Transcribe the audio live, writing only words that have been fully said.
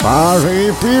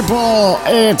Party people,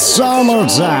 it's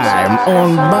summertime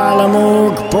on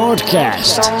BALAMUC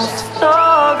Podcast. Somos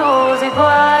todos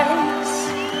iguais,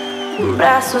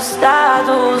 braços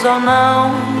dados ou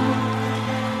não,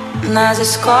 nas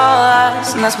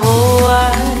escolas, nas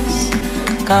ruas,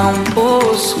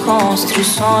 campos,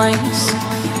 construções,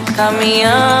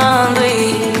 caminhando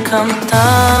e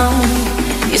cantando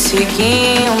e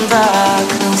seguindo a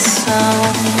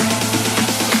canção.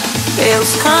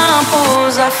 Pelos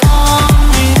campos a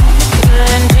fome,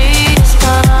 grandes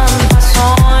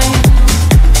plantações,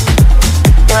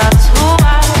 pelas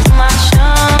ruas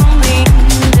marchando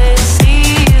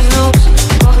indecisos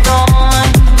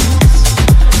cordões,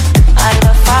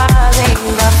 ainda fazem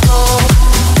da flor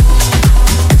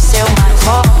seu mais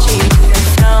forte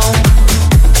refrão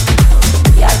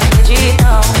e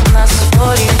acreditam nas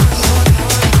flores.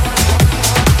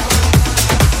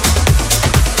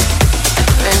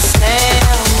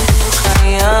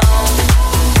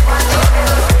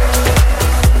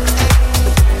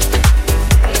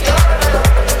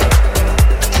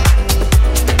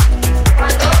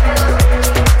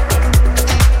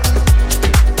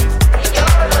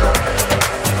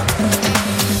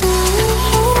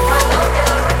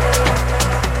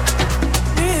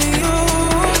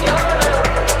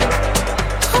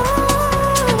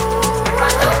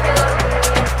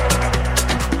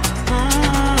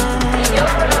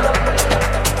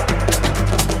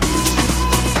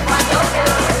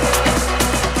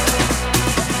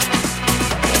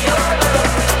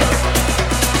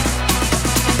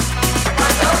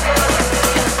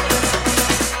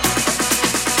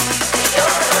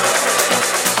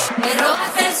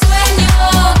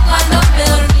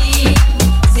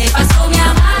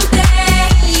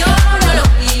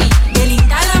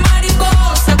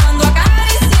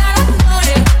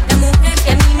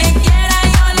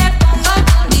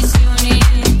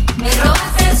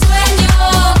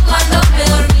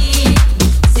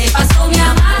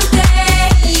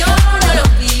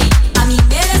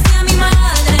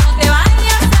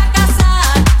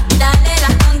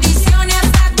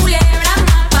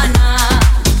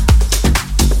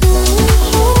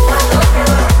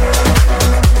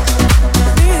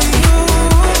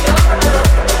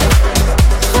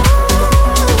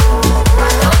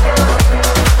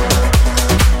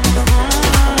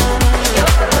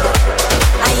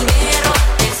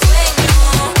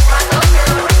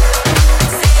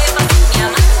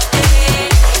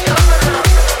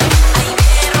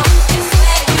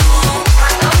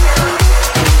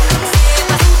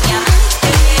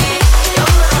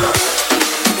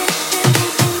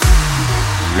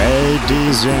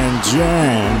 Ladies and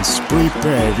gents,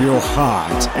 prepare your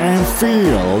heart and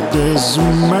feel this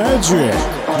magic.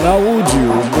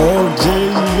 CLAUDIU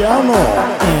BORDEIANU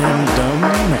in the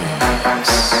mix.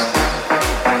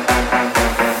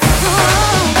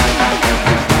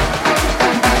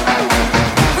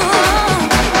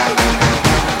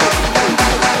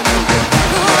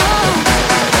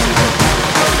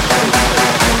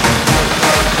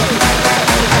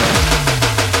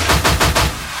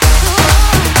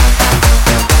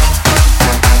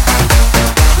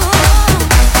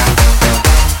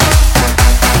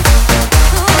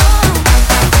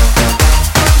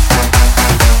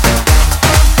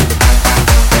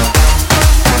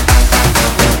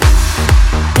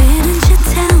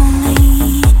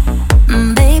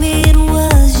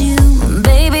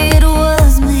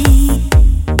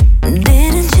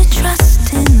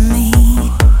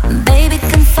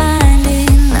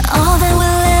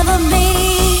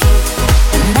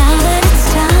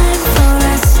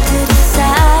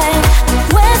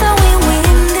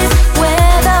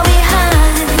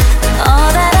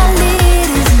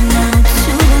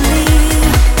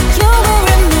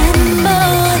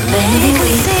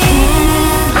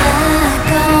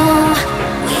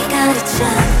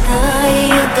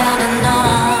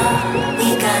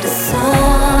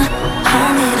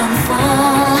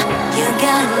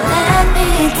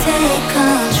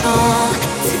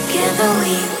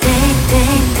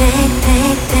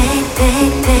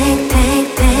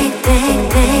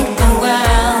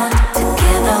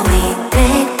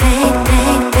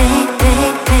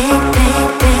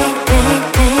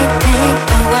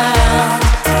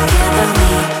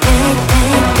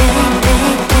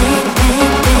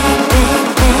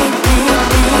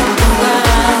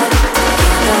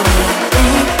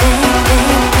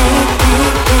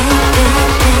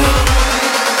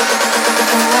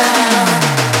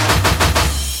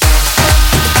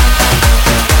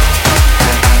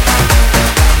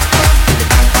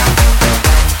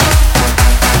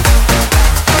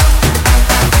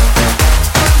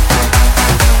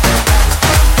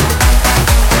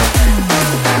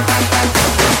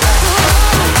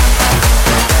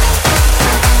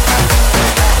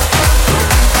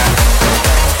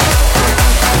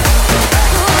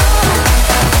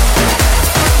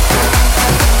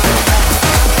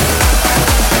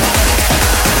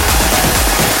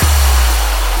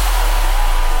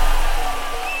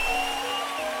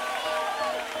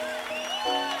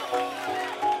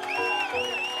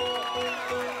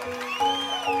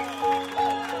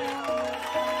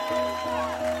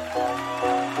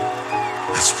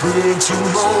 been too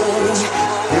long,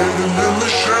 waiting in the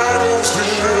shadows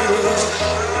here.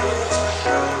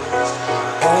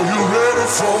 Are you ready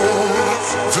for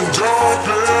the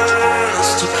darkness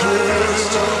to clear?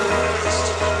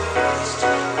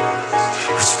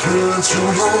 It's been too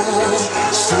long,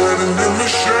 standing in the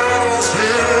shadows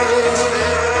here.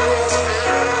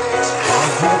 I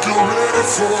hope you're ready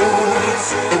for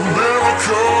a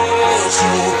miracle to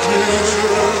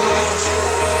appear.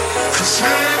 'Cause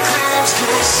here comes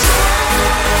the sun.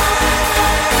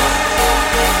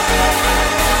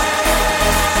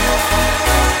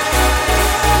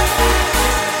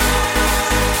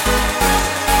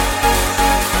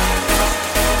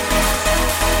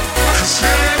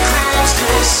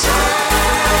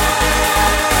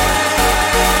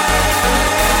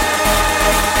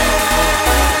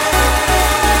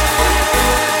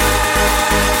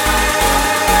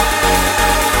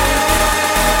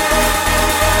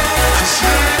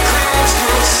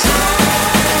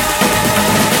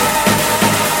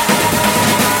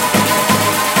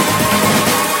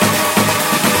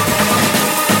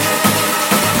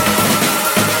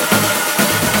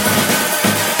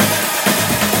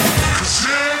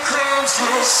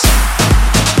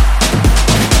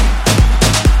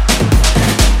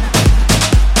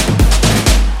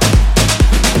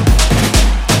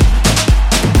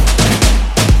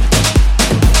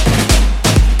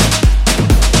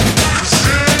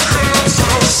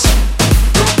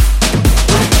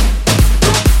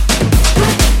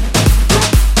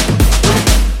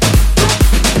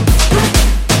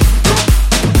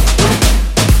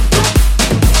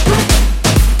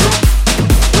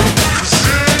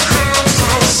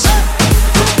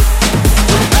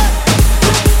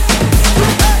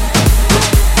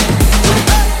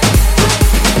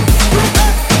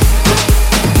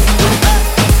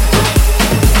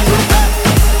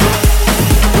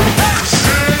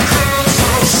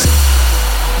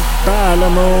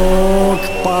 BALAMUC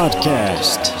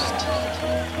podcast.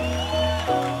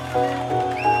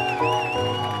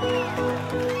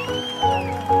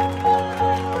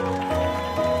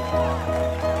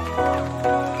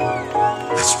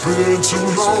 It's been too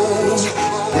long,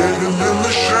 waiting in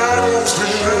the shadows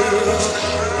here.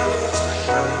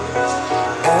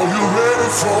 Are you ready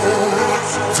for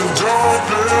the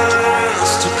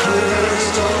darkness to clear?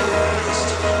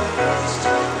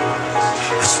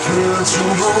 It's been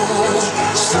too long,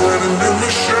 standing in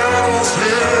the shadows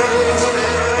here.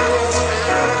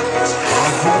 I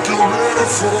hope you're ready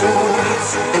for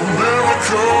a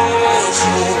miracle to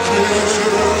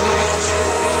appear.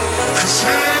 'Cause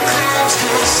here comes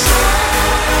the sun.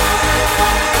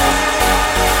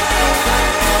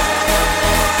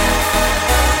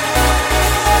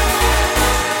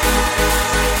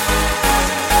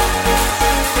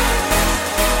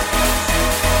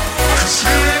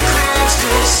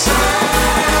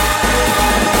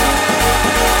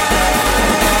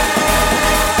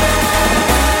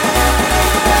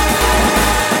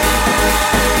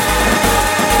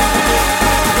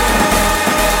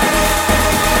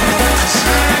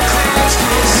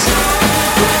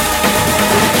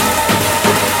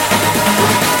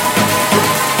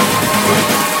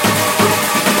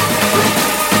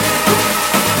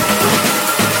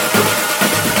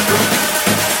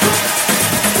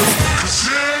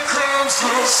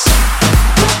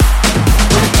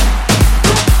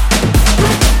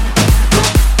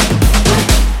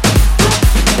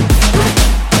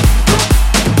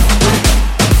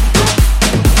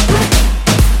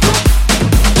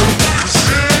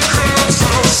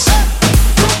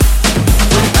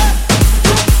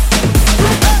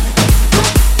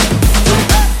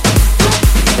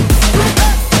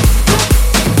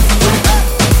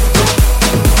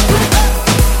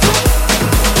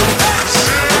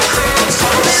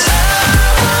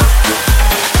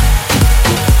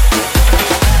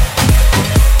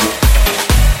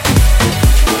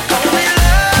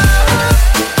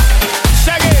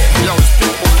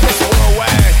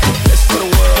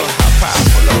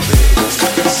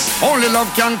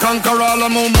 Love can conquer all the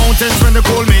mountains when the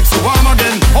cold makes you warm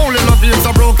again. Only love heals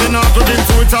a broken heart within,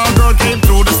 so it's all girl came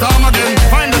through the storm again.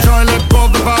 Find the joy, let go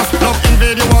of the past. Love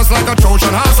invade your walls like a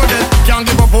Trojan horse again. Can't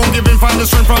give up, won't give in, find the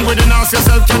strength from within. Ask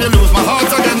yourself, can you lose my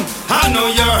heart again? I know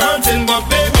you're hurting, but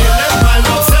baby, let my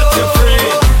love set you free.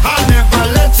 I'll never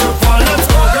let you fall, let's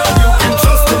go girl, you can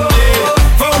trust in me.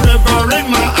 Forever in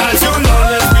my eyes, you'll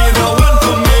always be the one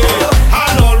for me.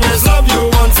 I'll always love you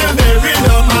until they read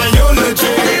out my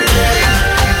eulogy.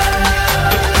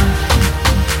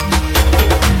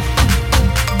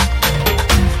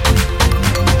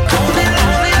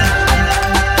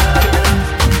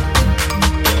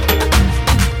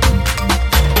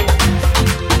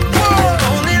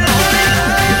 Only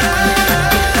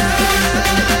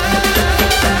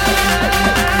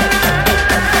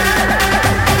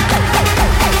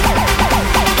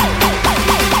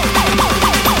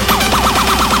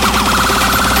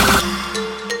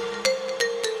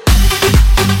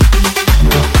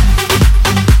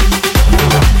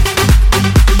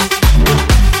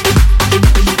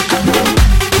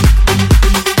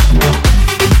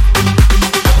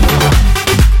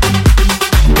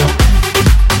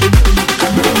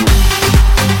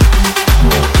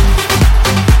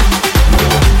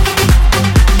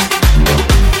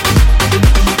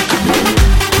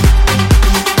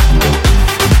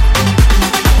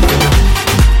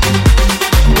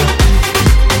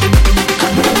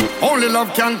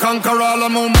love can conquer all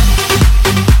of them.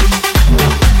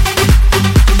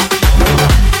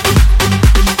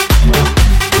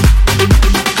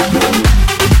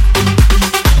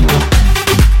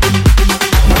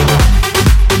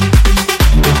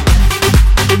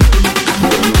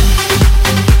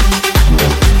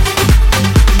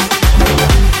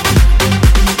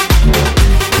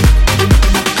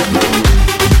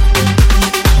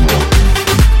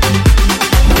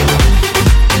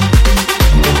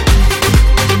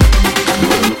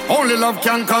 Love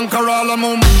can conquer all of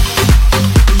them.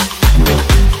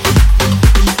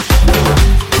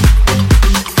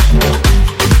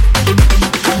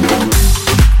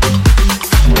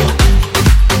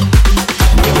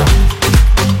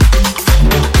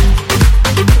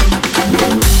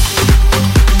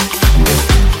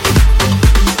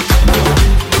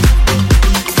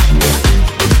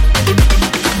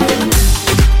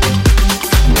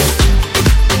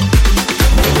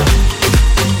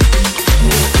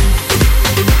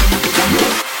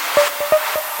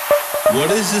 What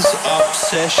is this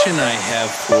obsession I have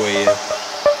for you?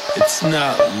 It's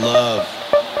not love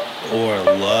or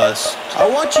lust. I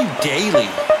watch you daily.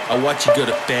 I watch you go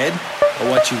to bed. I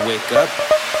watch you wake up.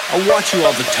 I watch you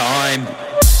all the time.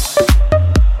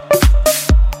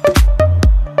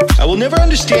 I will never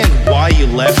understand why you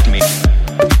left me.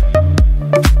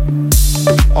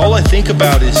 All I think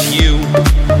about is you.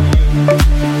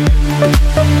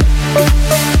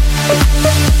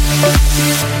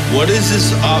 What is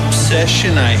this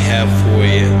obsession I have for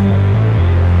you?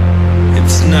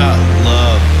 It's not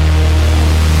love.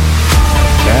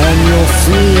 Can you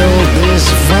feel this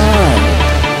vibe?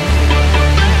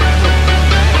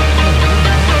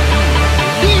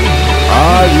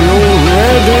 Are you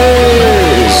ready?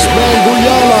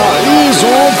 ZBENGUIALA is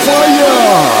on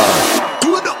fire!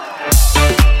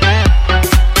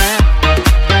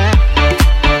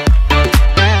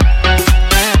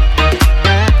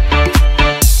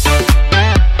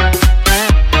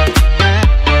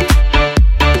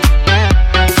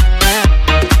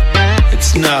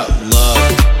 Not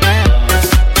love.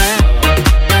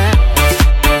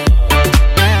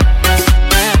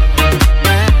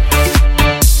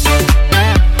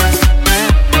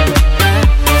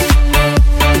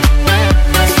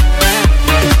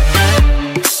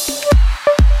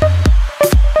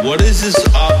 What is this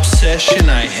obsession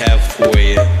I have for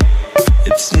you?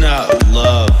 It's not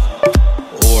love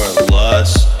or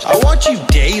lust. I watch you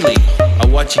daily. I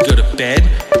watch you go to bed.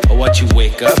 I watch you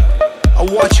wake up. I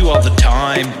watch you all the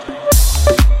time.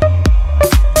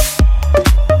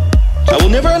 I will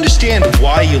never understand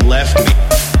why you left me.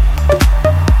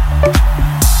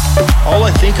 All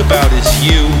I think about is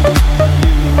you.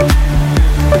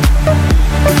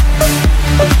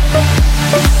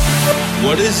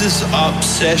 What is this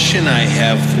obsession I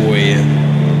have for you?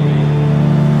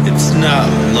 It's not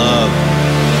love.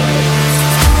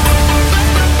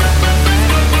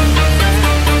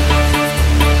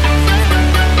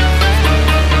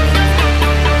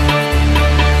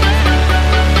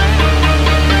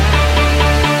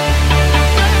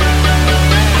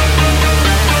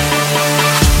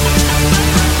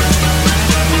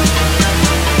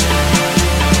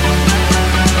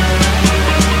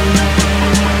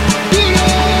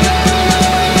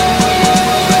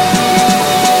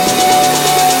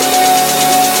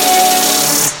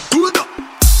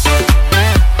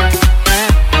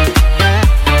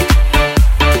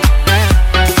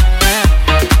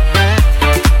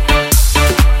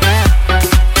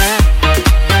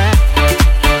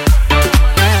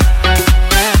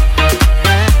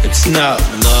 Not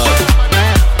love.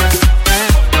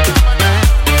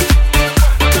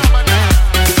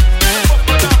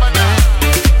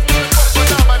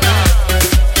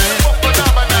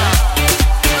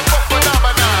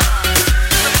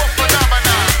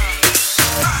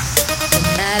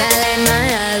 Night I laid my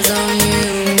eyes on you,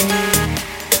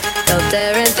 felt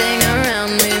everything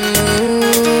around me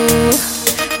move.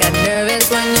 Got nervous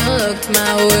when you looked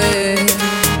my way,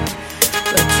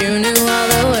 but you knew all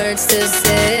the words to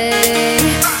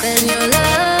say.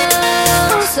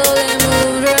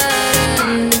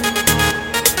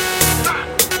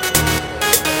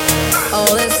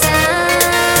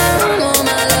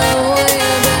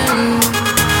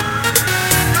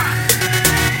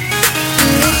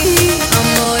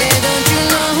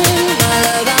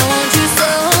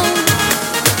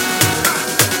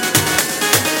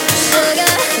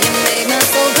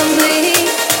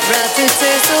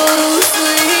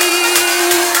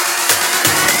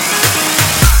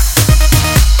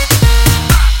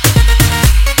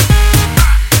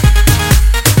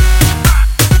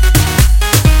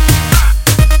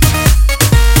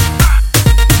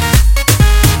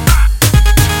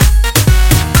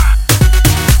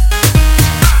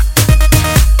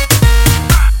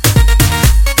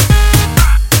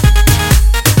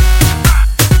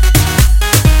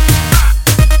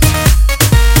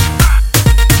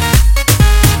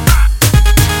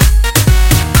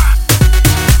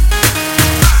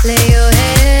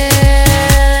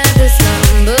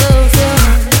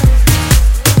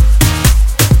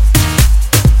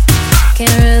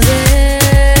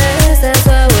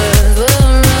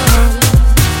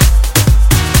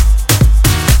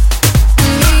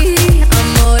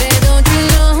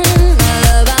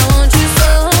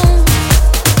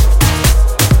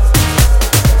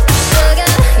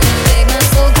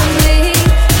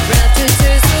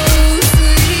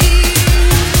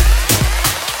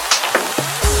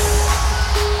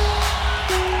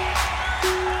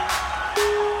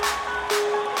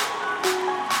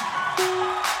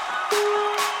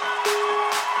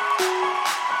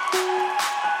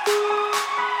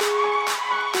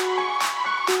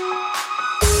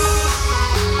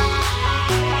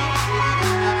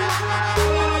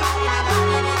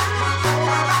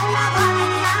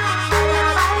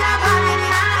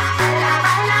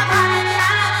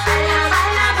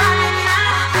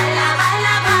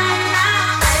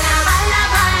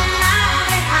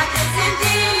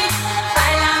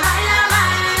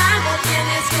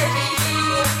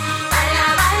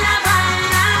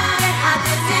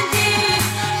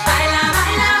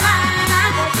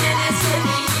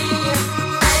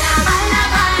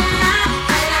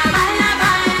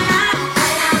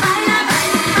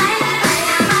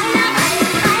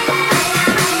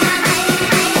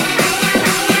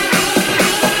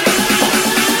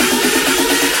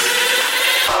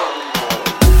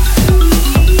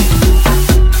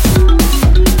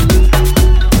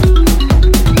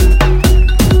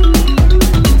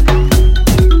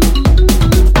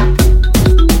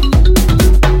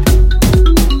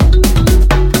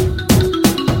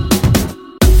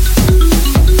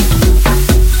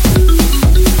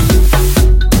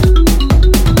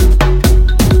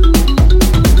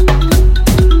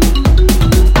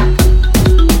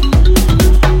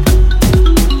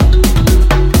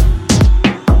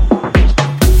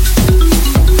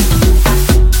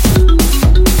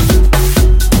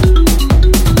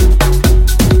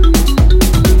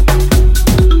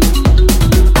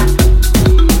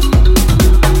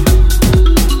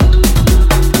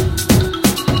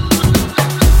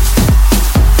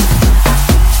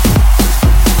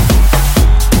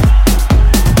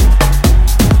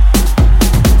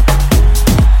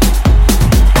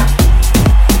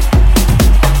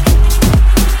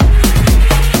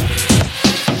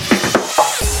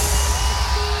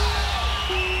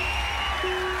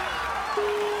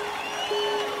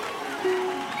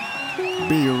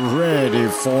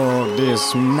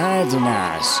 this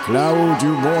madness.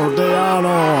 CLAUDIU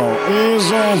BORDEIANU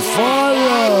is on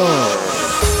fire!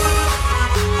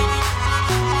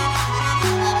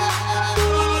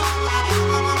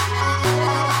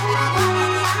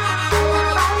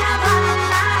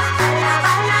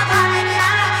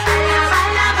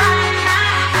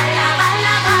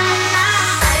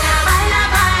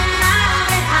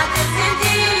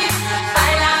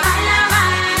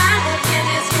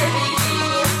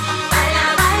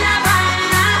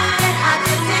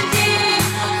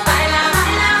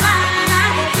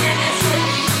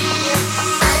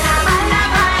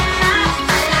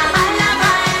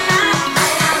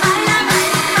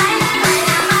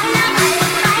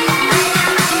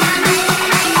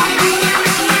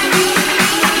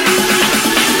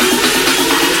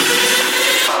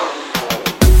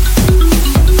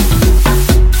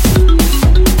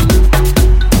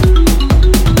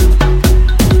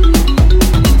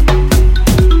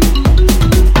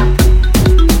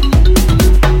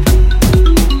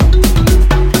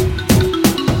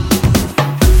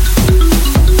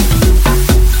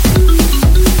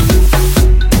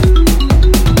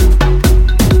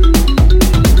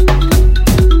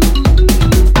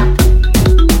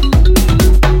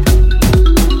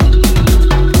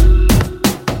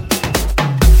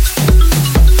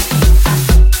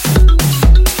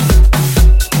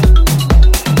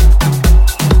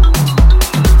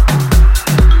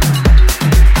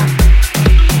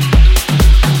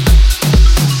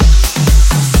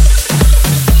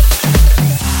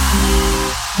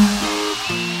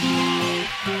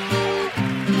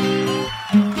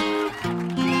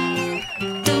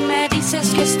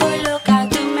 Que estoy loca,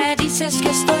 tú me dices que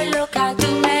estoy loca, tú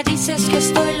me dices que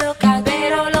estoy loca,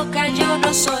 pero loca yo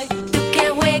no soy. Tú que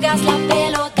juegas la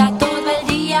pelota todo el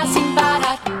día sin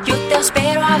parar, yo te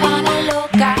espero, Habana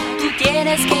loca, tú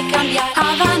tienes que cambiar.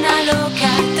 Habana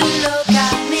loca, tú loca,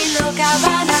 mi loca,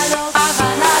 Habana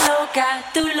loca,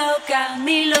 tú loca,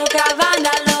 mi loca,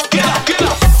 Habana loca.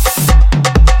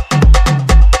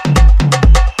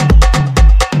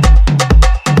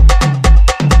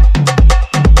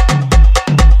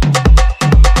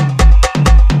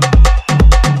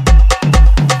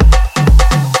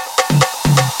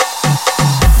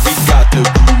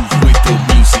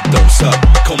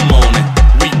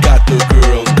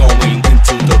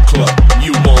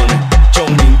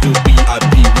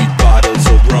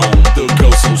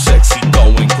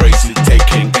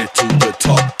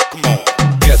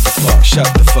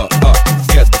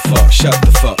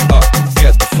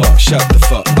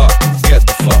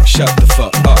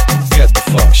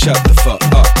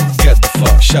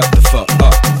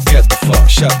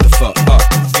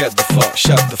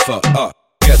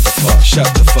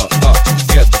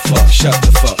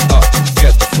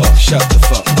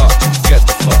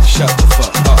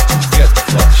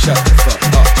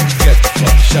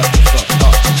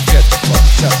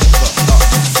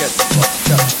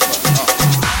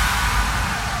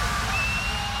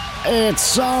 It's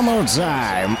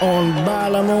summertime on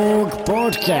BALAMUC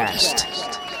podcast.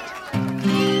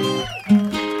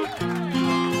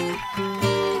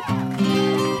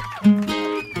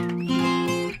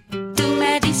 Tú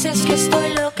me dices que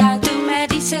estoy loca, tú me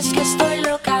dices que estoy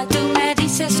loca, tú me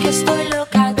dices que estoy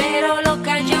loca, pero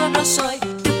loca yo no soy.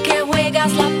 Tú que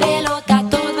juegas la pelota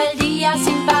todo el día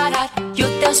sin parar, yo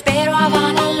te espero,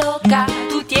 Habana loca,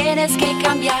 tú tienes que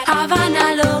cambiar.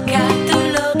 Habana loca, tú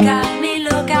loca, mi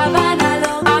loca, Habana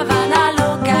loca, Habana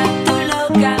loca, tú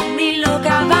loca, mi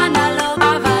loca, Habana loca,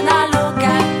 Habana loca,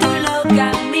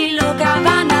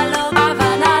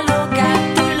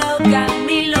 tú loca,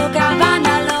 mi loca,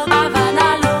 Habana loca, Habana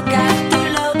loca, tú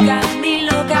loca, mi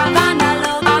loca, Habana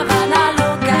loca, Habana loca, tú loca, mi loca, Habana loca, Habana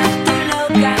loca, tú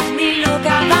loca, mi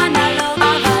loca, Habana loca,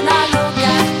 Habana loca,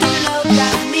 tú loca,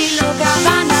 mi loca,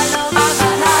 Habana loca,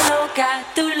 Habana loca,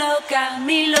 tú loca,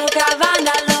 mi loca,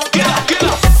 Habana loca.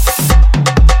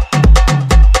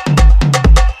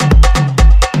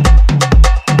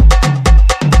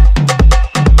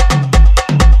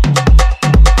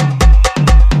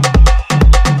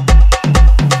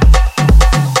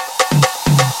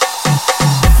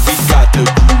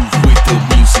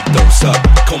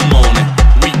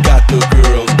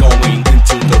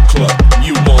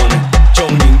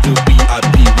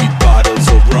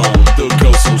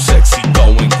 Sexy,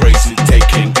 going crazy,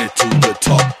 taking it to the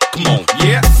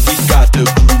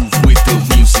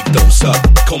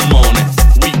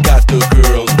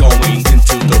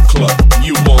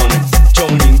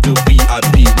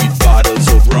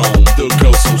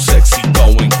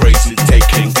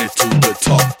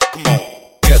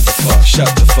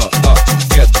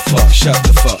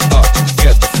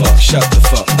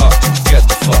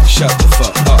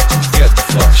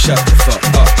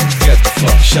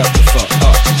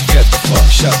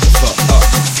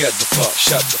get the fuck,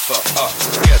 shut the fuck up,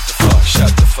 get the fuck,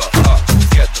 shut the fuck up,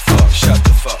 get the fuck, shut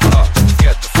the fuck up,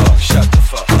 get the fuck, shut the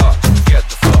fuck up, get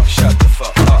the fuck, shut the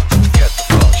fuck up, get the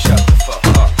fuck, shut the fuck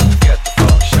up, get the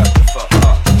fuck, shut the fuck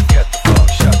up, get the fuck,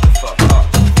 shut the fuck up,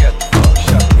 get the fuck,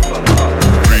 shut the fuck up. Drink,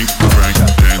 drink, dance,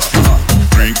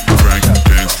 drink, drink,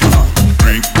 dance,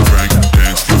 drink, drink, dance,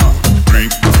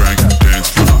 drink, drink, dance, drink, drink, dance,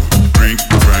 drink, drink,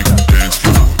 dance, drink,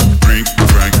 drink,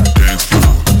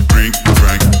 dance, drink, drink,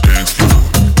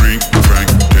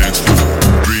 dance,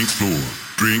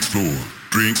 drink floor, drink floor,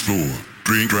 drink floor,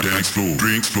 drink dance floor,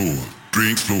 drink floor,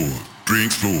 drink floor,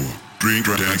 drink floor, drink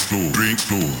dance floor, drink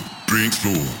floor,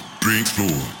 drink floor, drink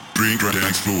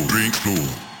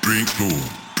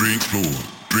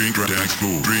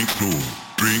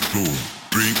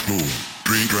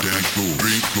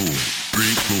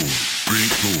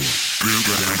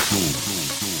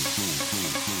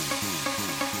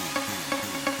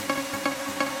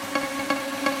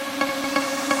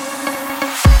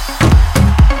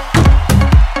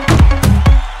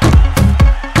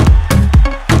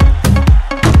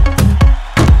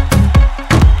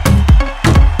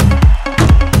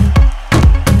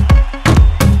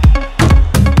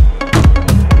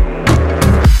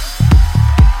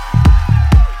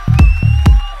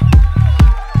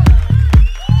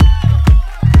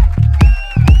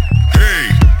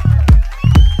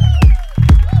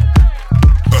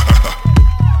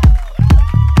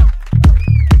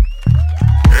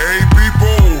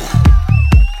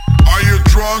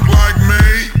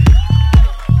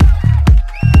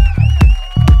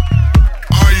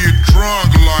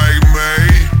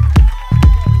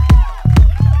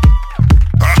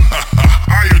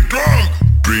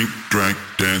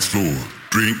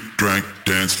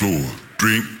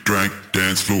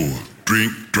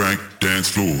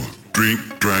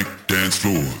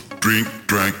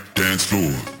floor,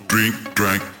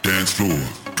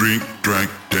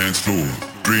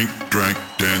 drink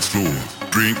dance floor,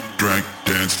 drink floor,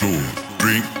 drink floor, drink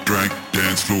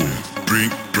floor,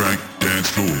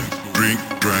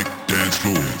 drink dance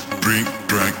floor, drink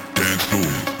floor, drink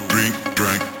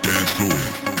floor,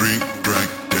 drink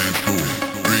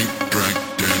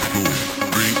floor, drink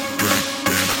dance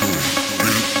floor,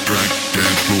 drink floor, drink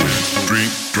floor,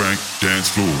 drink floor, drink dance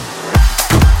floor.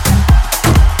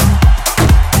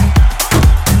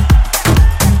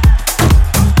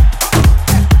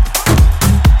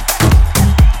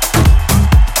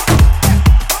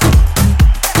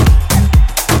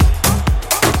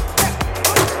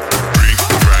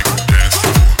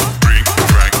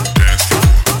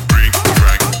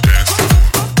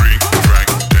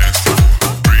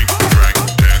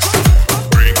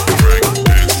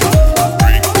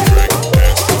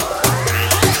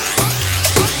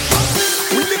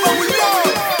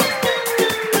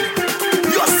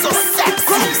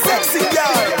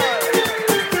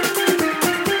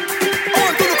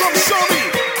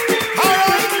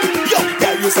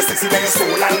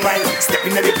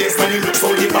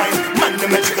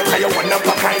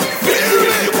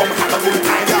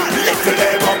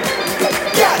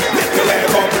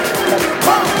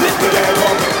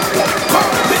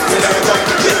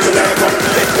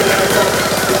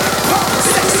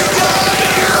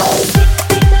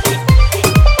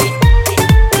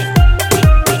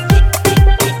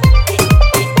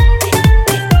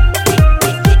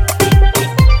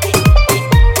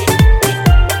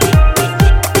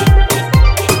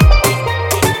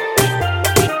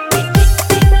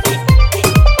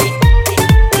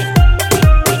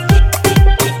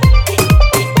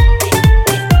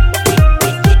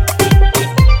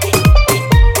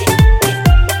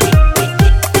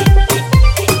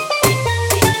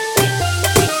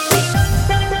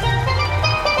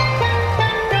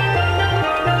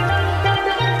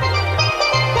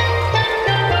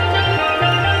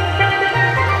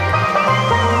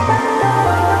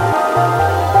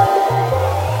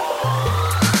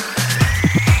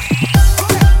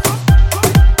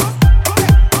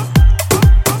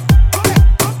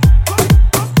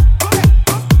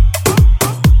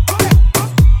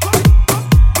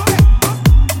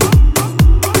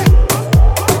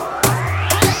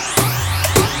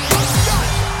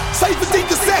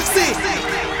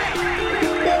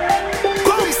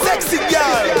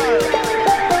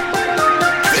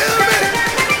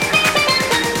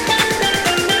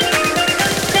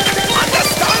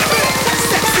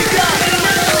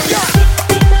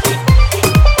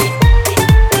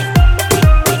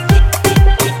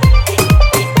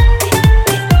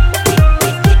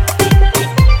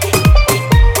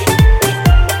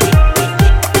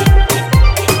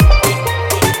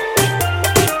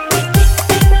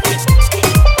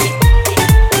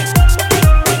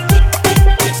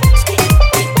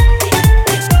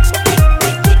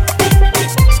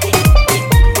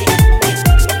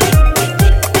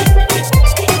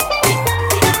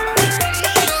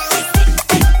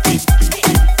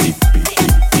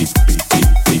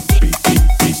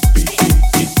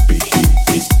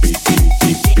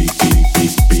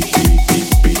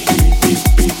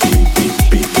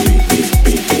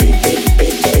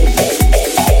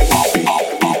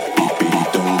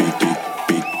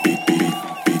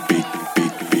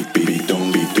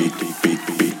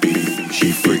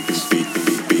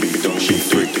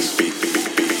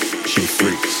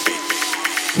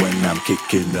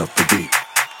 kicking up the beat.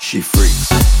 She freaks.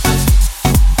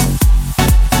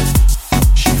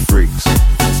 She freaks.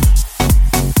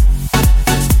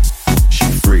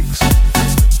 She freaks.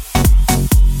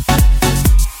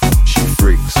 She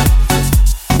freaks.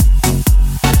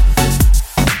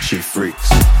 She freaks.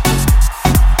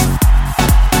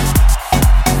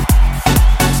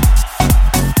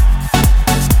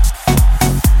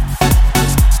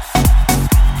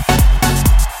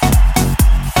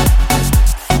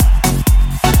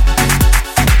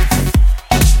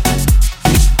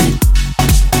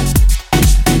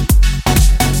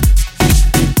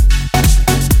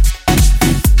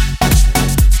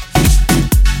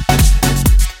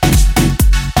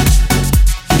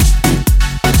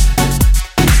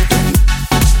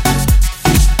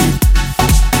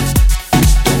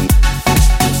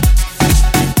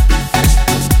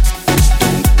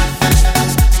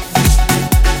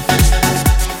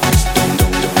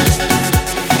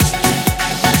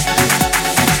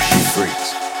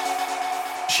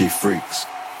 She freaks.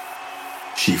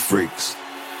 She freaks.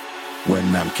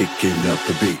 When I'm kicking up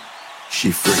the beat.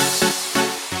 She freaks.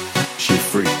 She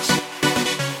freaks.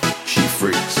 She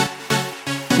freaks.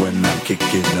 When I'm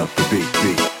kicking up the beat.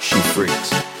 She freaks.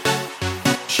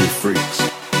 She freaks.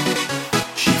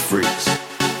 She freaks.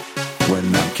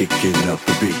 When I'm kicking up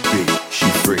the beat. She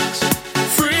freaks.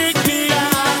 Freak me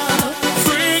out,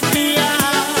 freak me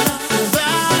out,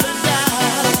 without a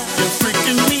doubt, you're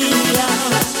freaking me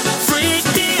out. Freak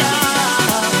me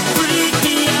out,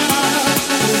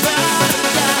 without a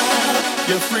doubt,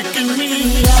 you're freaking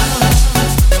me out.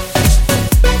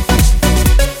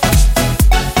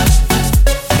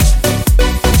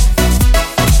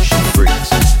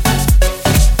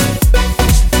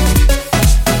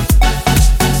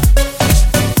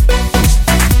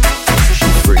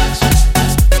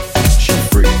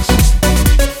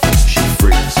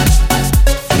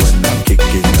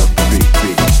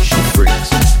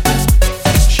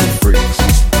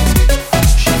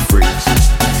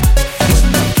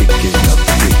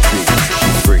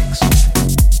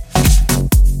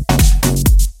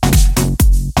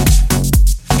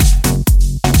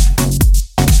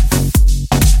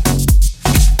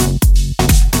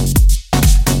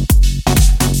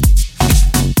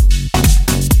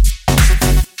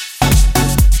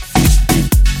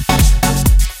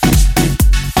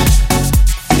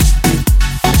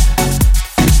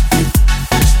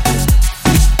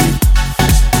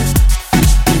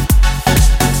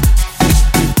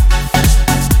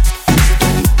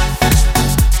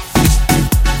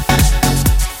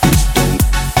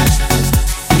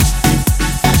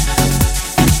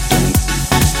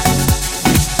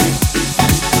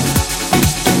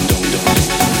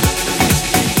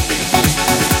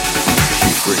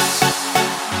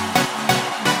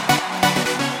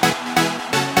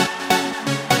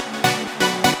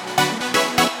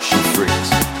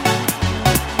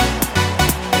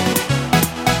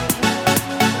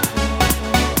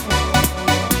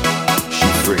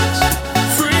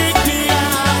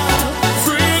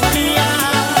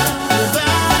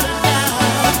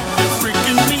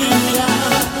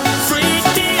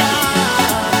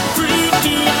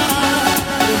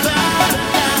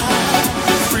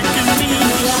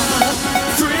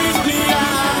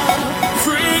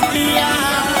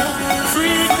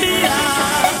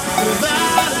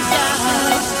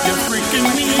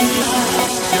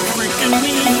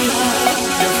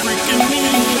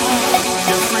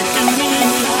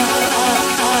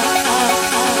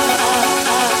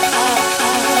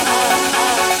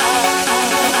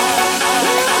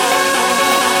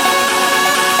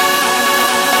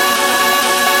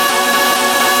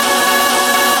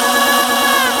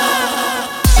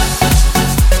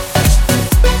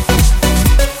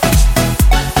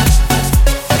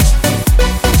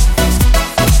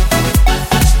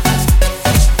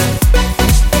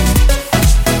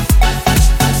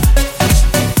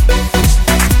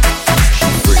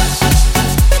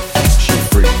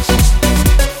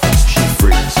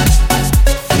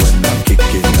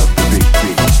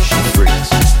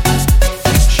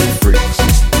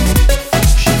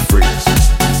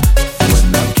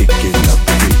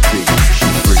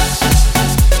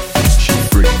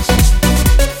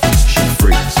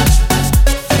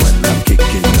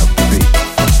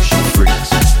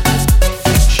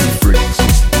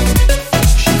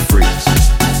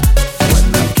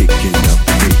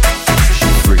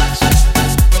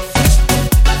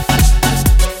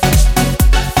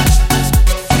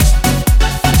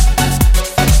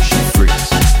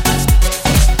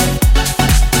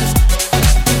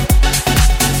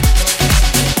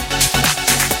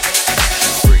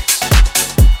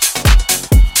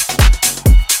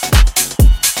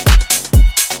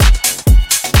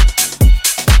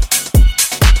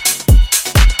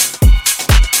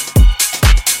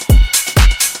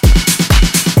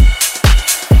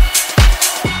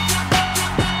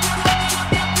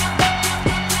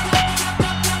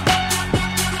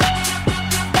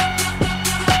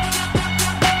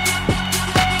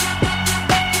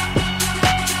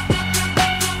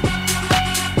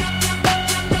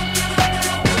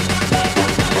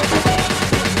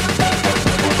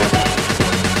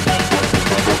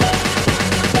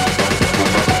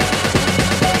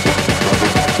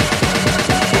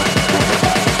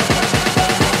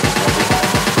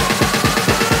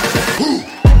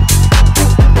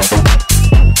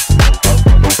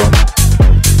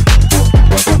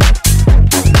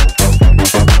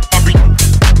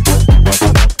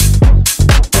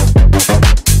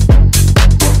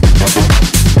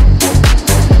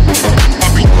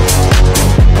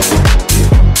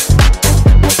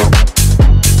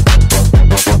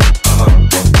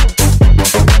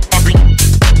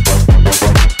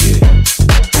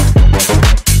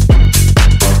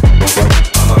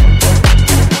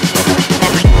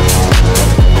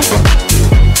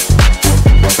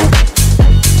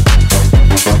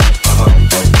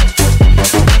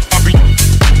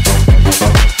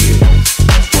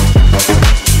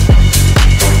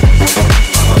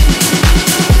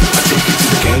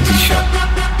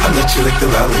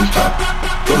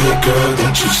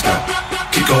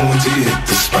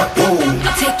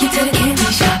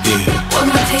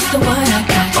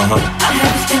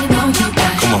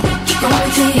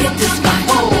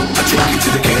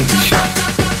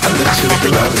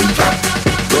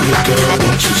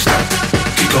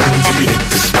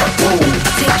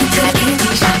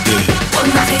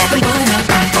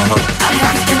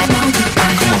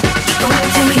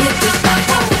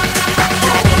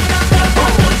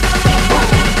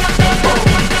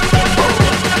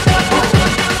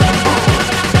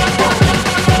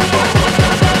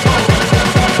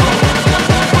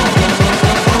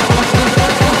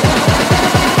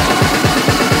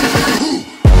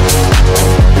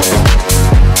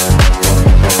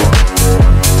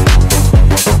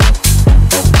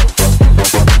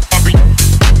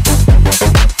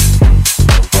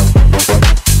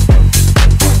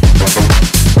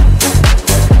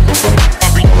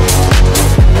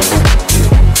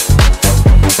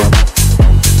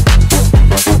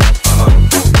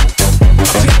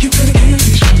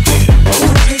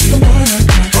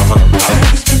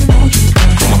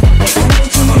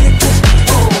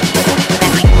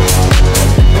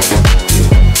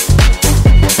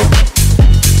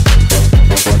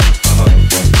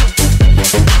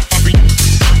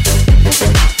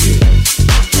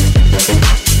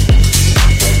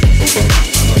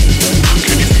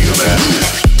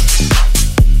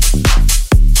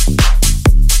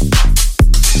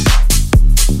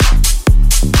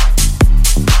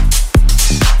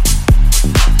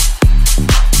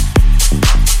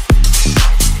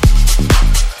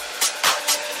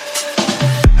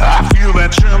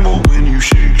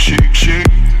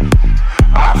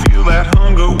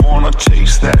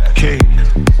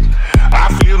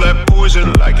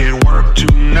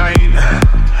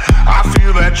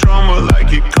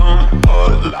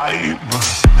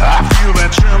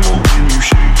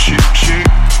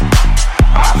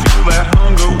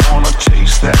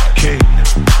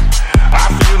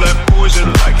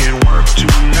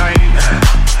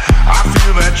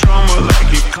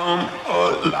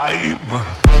 Can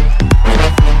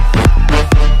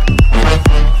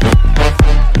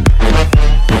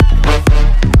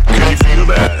you feel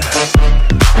that?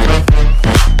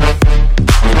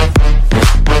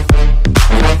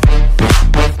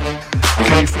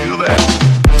 Can you feel that?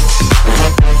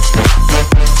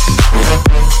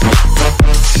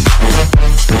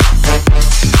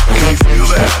 Can you feel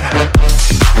that?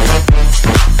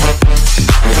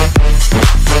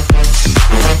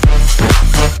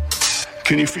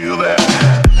 Can you feel that?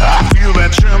 I feel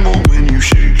that tremble when you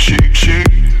shake, shake, shake.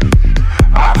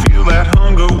 I feel that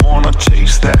hunger, wanna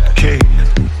taste that cake.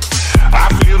 I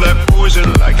feel that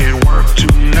poison like it worked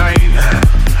tonight.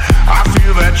 I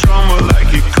feel that trauma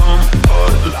like it come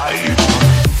alive.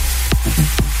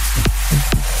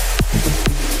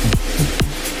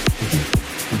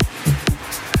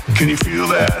 Can you feel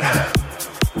that?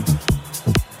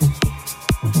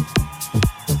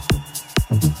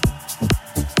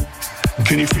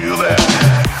 Can you feel that?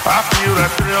 I feel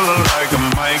that thriller like a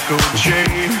Michael J.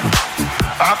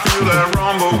 I feel that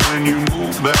rumble when you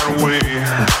move that way.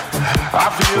 I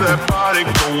feel that body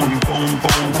going boom,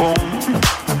 boom, boom.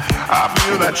 I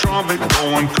feel that trumpet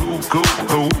going cool, cool,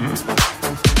 cool.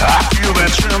 I feel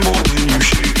that tremble when you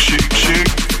shake, shake,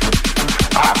 shake.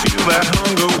 I feel that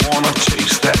hunger, wanna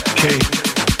taste that cake.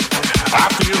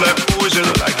 I feel that poison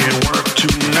like it worked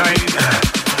tonight.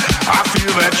 I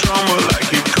feel that trauma like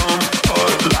it come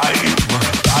alive.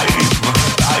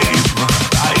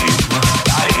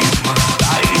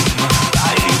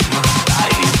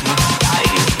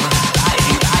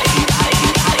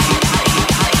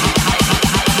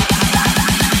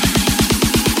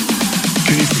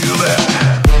 Can you feel that?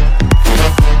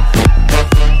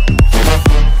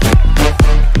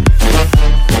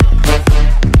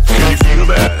 Can you feel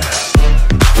that?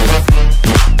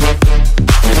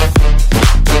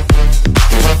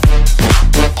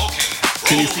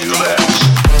 Can you feel that?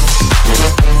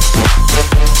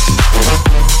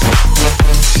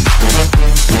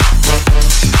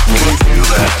 Can you feel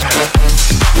that?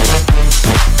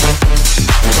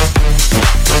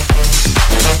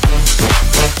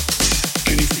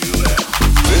 Can you feel that?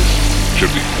 This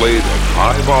should be played at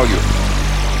high volume,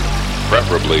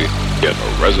 preferably in a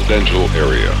residential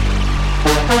area.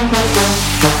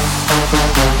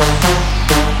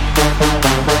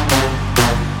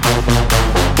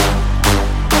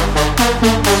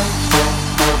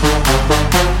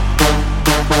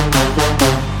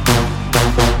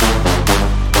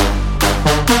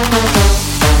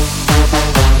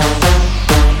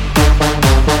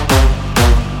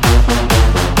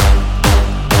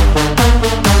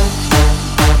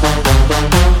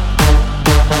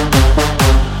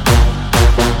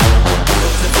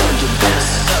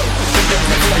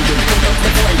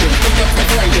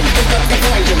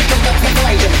 Virgin.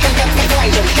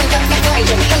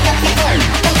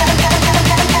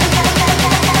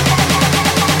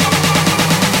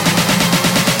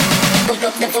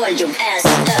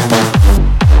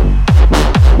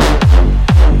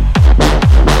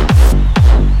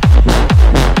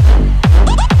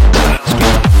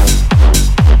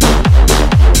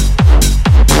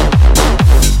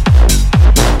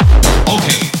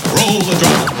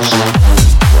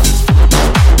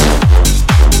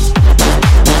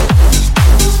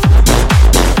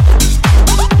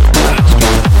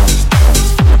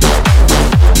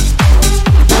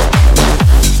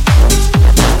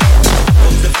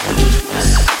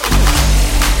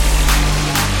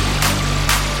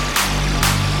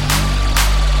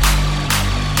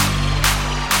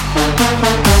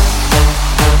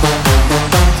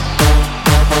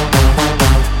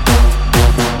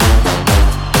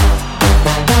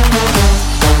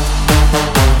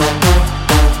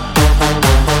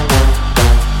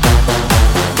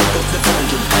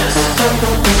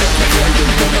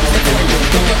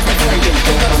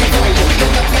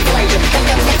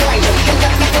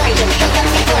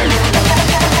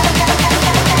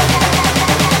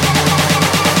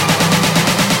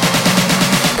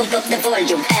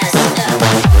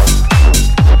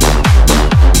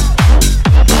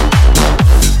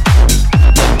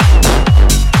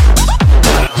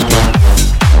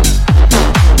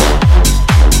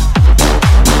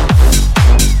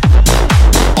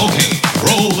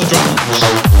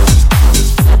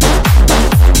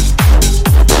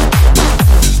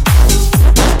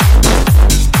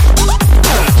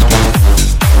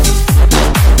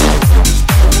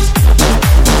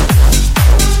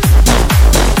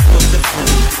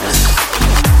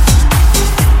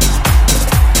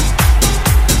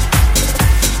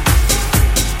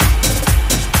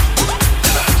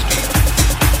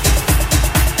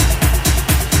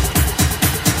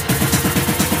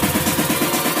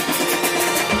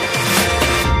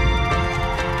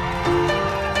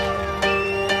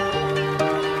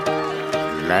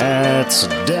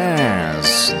 let's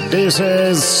dance. This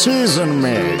is Season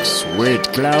Mix with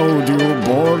CLAUDIU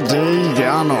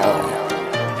BORDEIANU.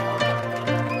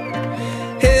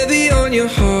 Heavy on your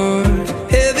heart,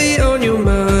 heavy on your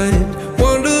mind,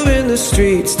 wandering the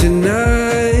streets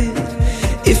tonight.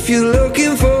 If you're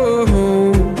looking for a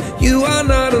home, you are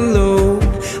not alone.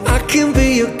 I can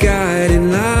be your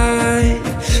guiding light,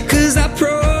 'cause I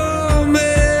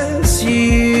promise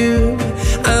you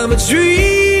I'm a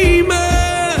dreamer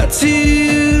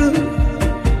too.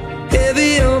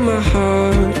 Heavy on my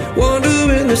heart,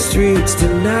 wandering the streets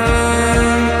tonight.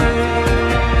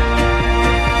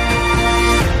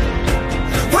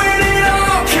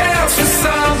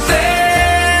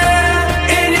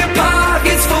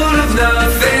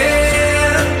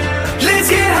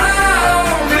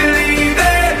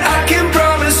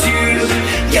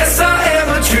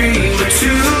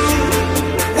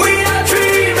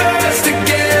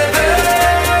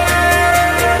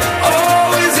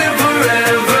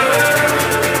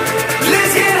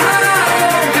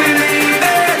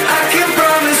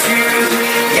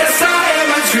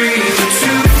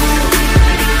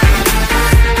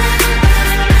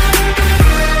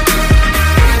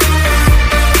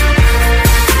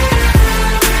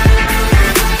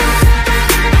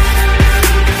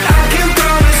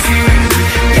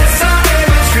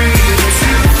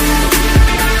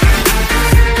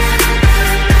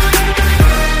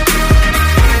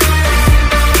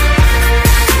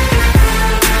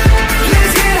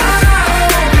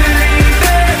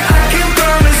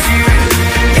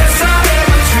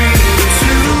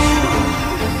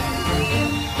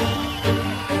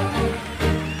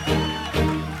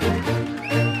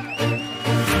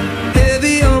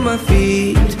 My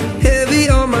feet, heavy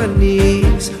on my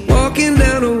knees, walking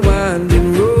down a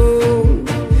winding road.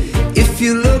 If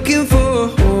you're looking for a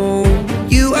home,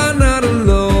 you are not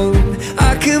alone.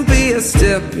 I can be a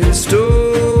stepping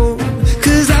stone,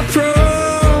 'cause I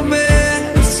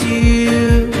promise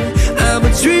you I'm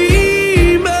a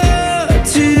dreamer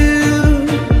too.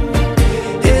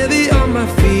 Heavy on my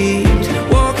feet,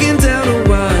 walking down a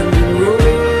winding road.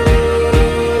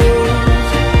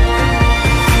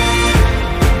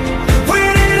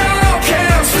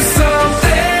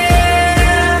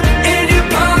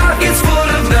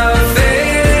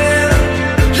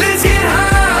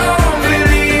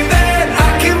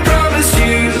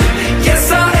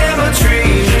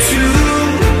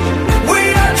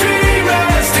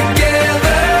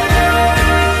 Together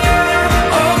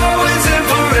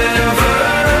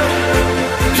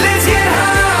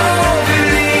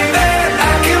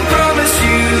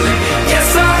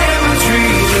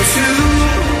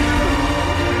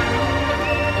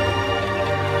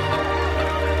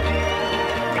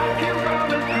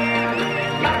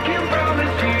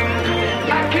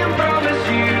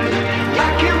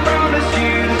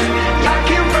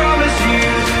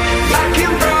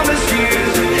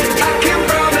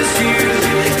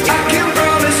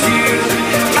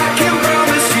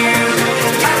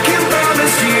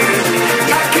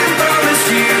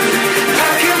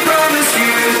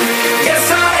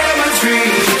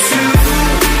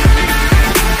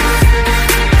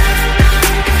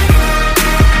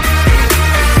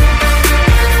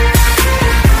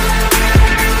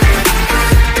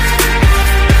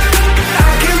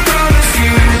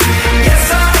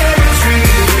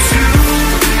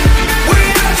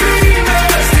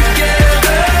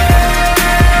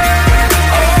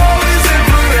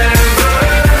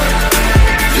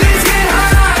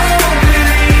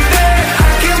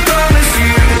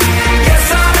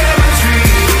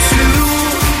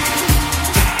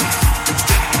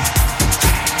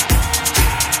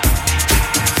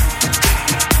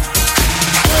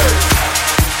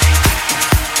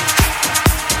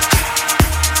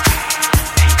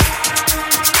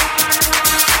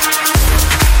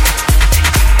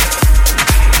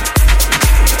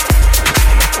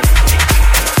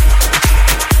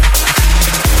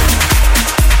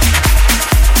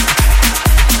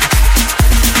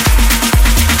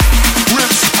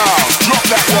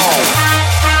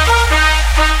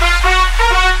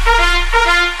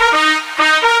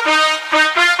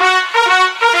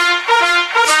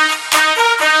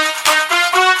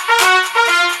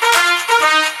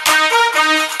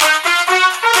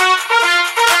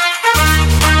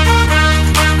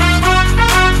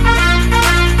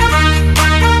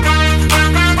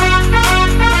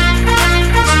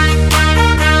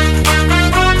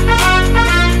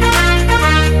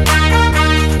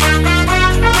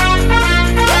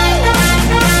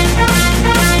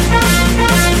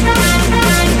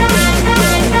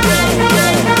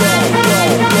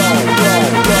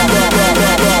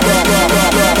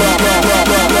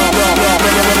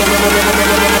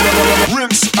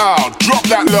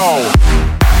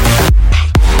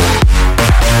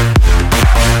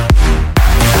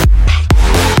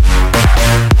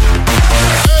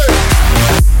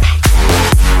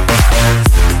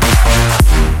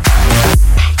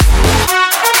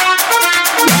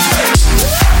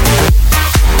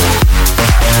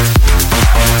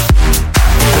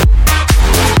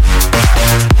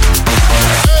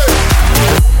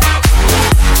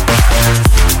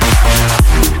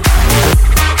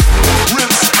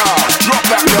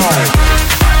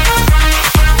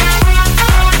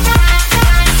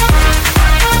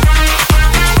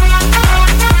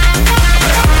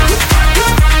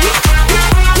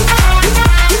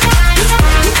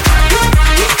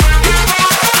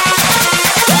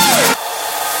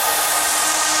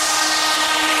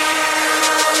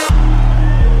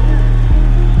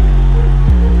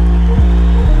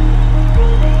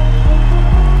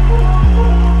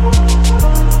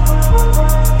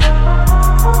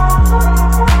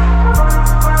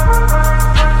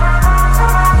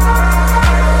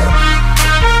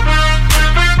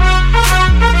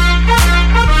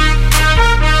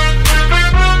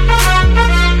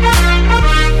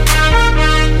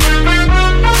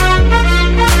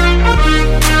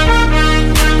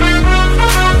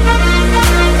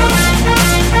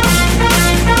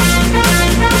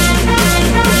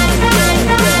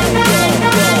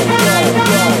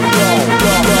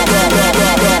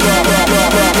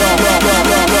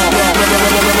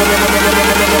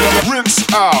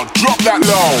drop that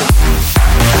low.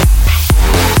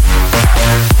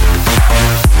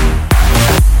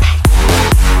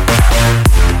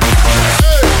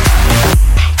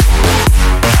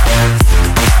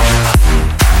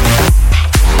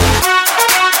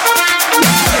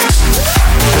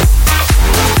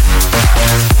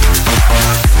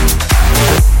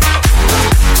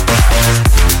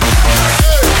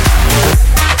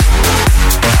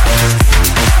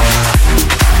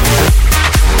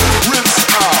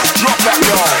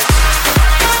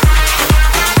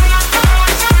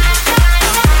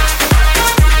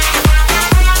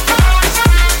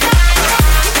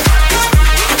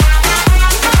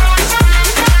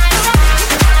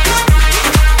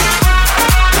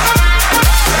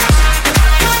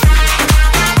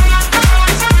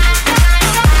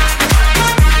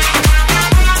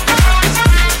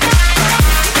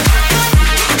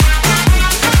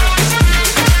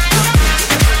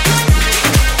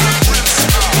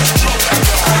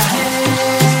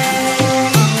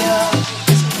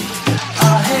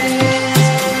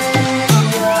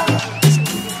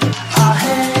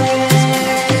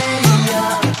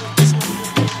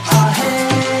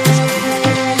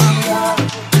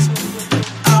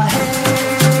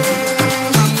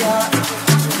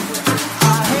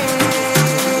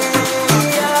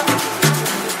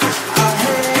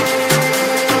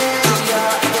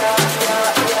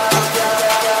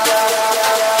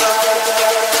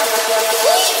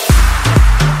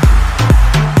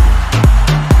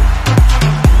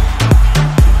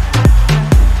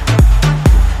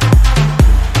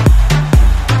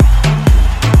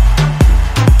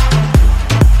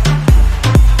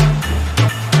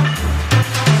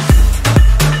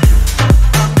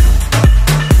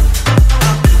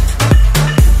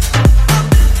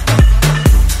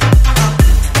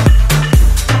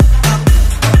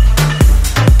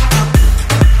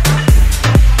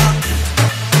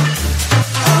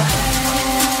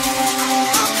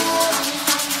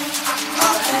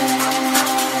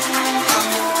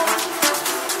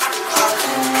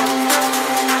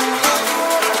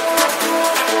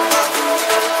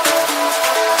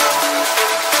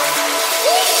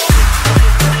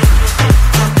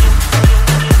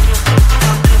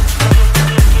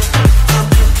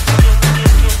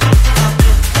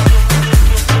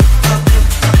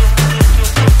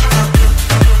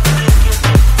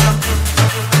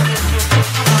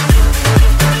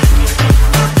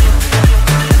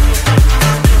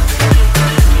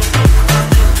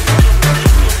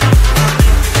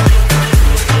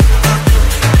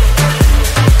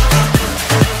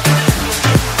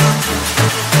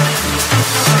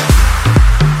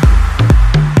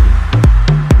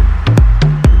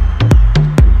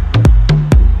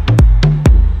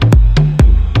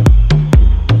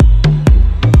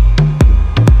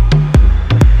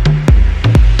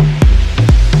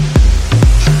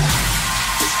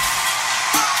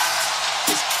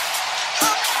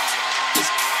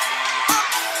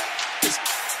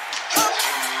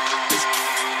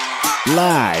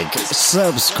 Like,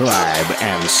 subscribe,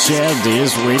 and share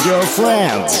this with your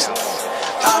friends.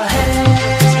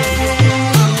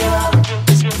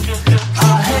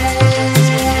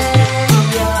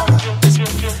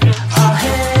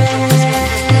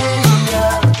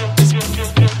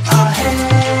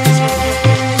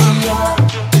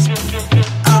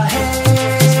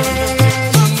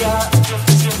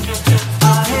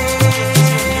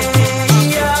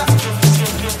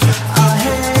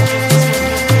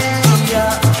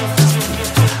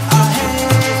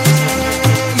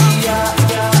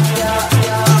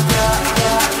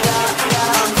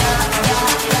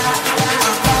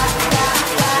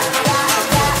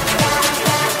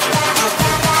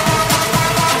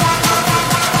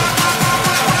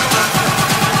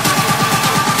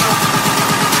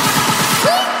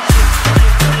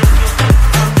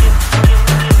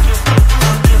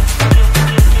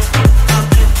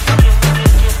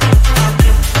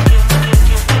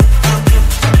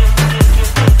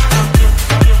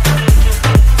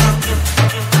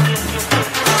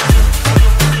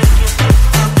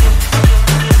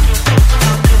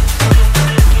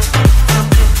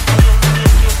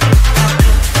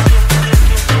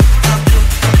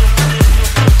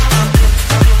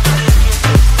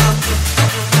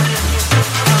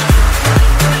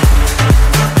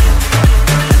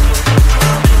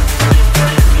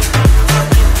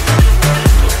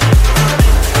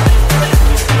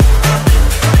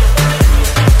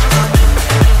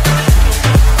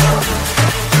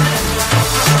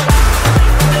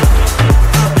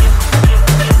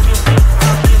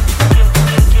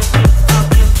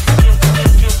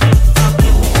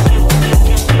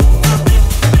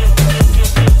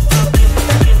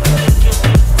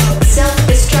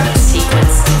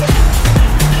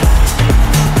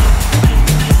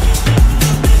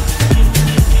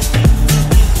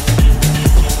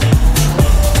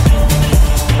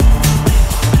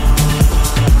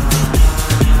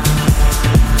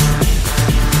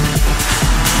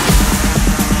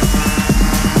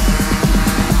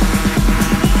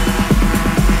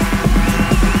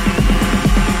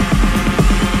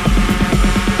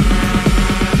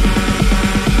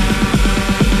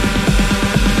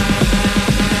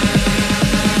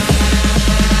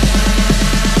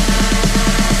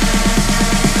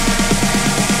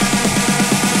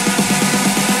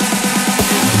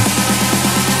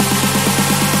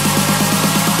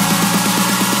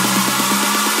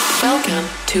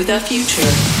 to the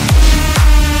future.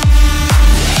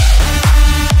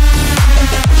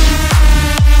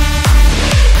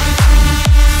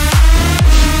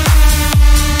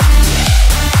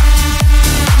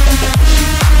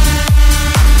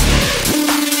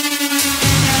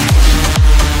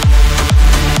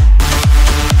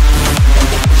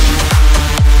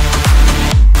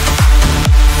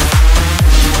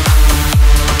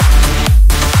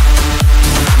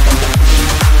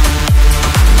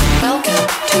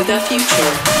 The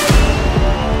future.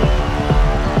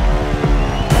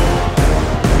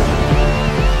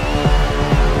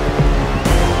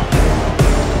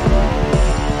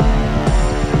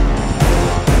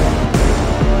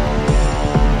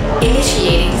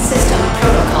 Initiating system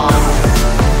protocol.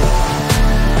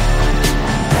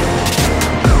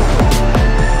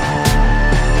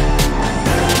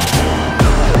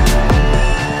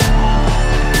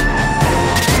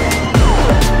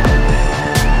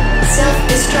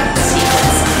 Self-destruct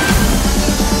sequence.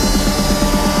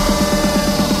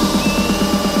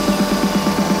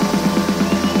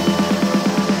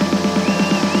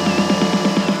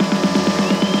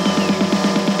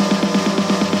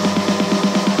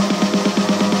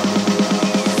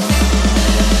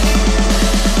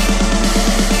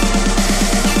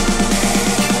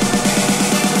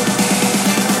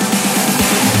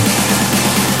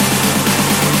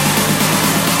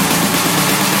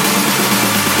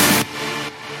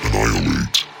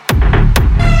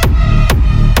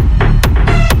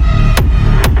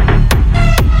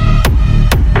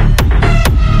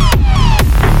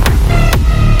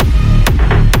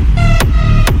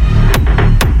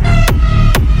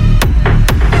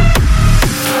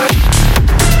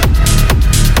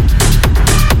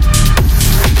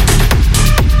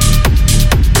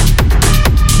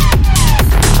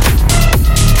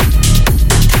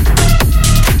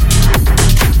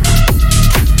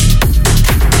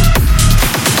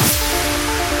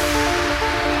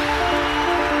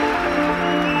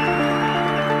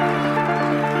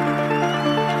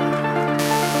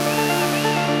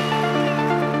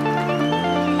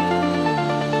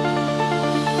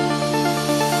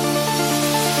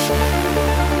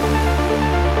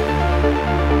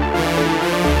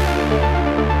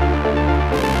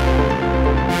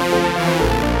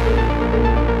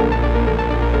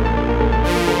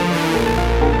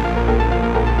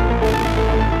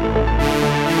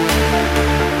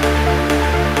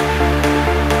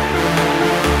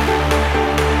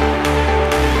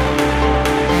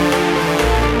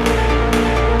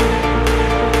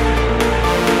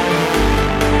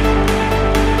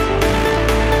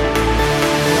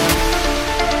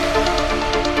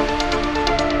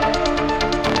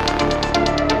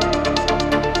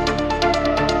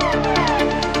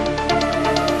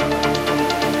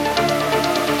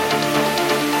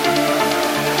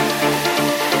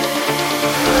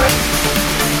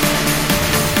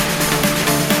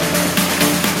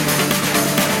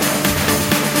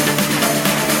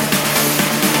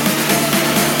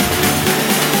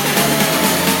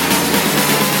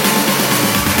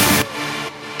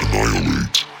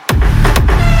 Annihilate.